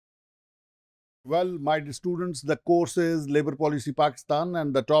Well, my dear students, the course is Labour Policy Pakistan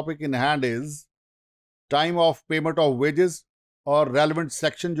and the topic in hand is time of payment of wages और relevant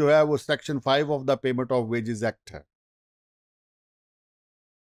section जो है वो section 5 of the Payment of Wages Act है।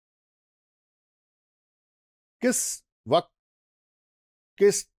 किस वक्त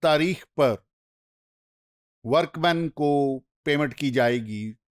किस तारीख पर वर्कमैन को पेमेंट की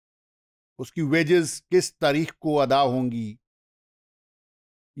जाएगी, उसकी वेजेस किस तारीख को अदा होंगी,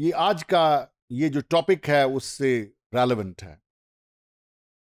 ये आज का ये जो टॉपिक है उससे रेलेवेंट है।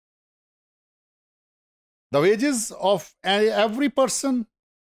 The wages of every person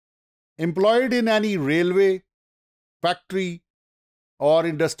employed in any railway, factory or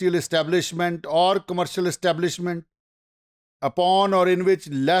industrial establishment or commercial establishment upon or in which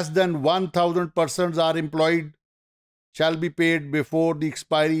less than 1,000 persons are employed shall be paid before the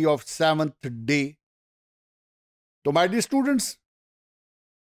expiry of 7th day. तो my dear students,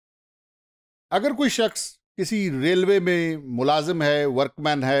 अगर कोई शख्स किसी railway में मुलाजिम है,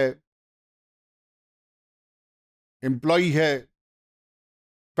 workman है, employee है,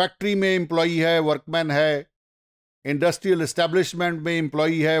 फैक्ट्री में एम्प्लॉई है, वर्कमैन है, इंडस्ट्रियल एस्टेब्लिशमेंट में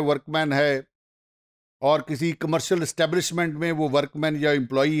एम्प्लॉई है, वर्कमैन है, और किसी कमर्शियल एस्टेब्लिशमेंट में वो वर्कमैन या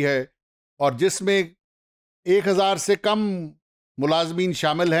एम्प्लॉई है, और जिसमें 1000 से कम मुलाजमीन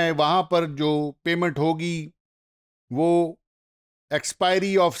शामिल हैं, वहाँ पर जो पेमेंट होगी वो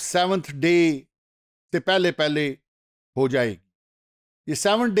एक्सपायरी ऑफ 7th डे से पहले पहले हो जाएगी। ये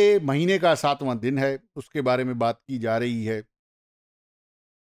 7th डे महीने का 7वां दिन है, उसके बारे में बात की जा रही है।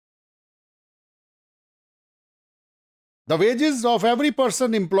 The wages of every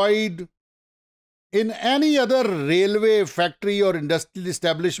person employed in any other railway, factory or industrial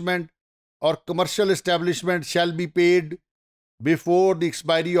establishment or commercial establishment shall be paid before the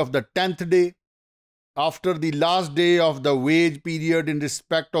expiry of the 10th day after the last day of the wage period in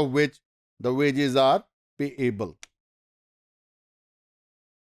respect of which the wages are payable.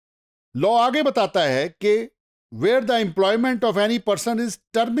 Law आगे बताता है कि where the employment of any person is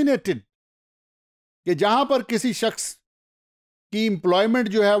terminated, कि जहां पर किसी शख्स की एम्प्लॉयमेंट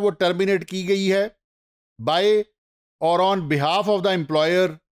जो है वो टर्मिनेट की गई है, by or on behalf of the employer,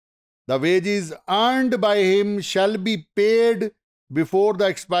 the wages earned by him shall be paid before the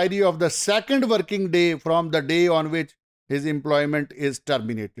expiry of the 2nd working day from the day on which his employment is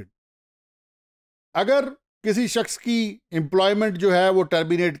terminated. अगर किसी शख्स की employment जो है वो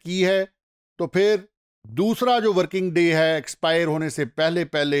terminate की है तो फिर दूसरा जो वर्किंग डे है एक्सपायर होने से पहले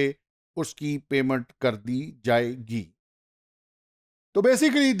पहले उसकी पेमेंट कर दी जाएगी। तो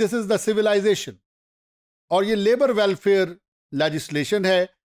basically this is the civilisation, और ये लेबर वेलफेयर लेजिस्लेशन है,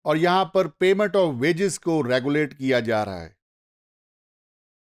 और यहां पर पेमेंट ऑफ वेजेस को रेगुलेट किया जा रहा है।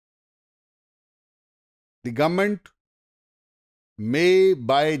 The government may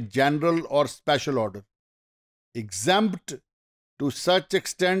by general or special order exempt to such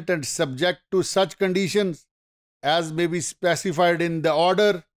extent and subject to such conditions as may be specified in the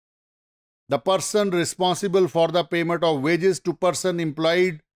order the person responsible for the payment of wages to person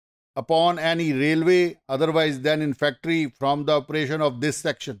employed upon any railway otherwise than in factory from the operation of this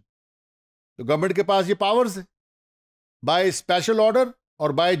section. तो government के पास ये powers है, by special order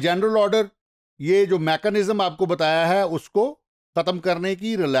और bye general order ये जो mechanism आपको बताया है उसको खत्म करने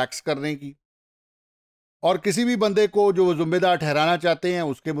की, रिलैक्स करने की, और किसी भी बंदे को जो जिम्मेदार ठहराना चाहते हैं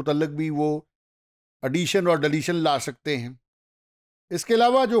उसके मुतल्लिक भी वो एडिशन और डिलीशन ला सकते हैं। इसके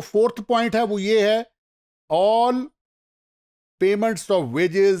अलावा जो 4th पॉइंट है वो ये है, all payments of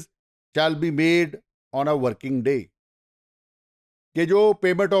wages shall be made on a working day, कि जो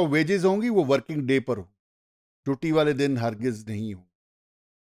पेमेंट ऑफ वेजेस होंगी वो वर्किंग डे पर हो, छुट्टी वाले दिन हरगिज नहीं हो।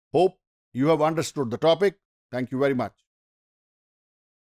 Hope you have understood the topic. Thank you very much.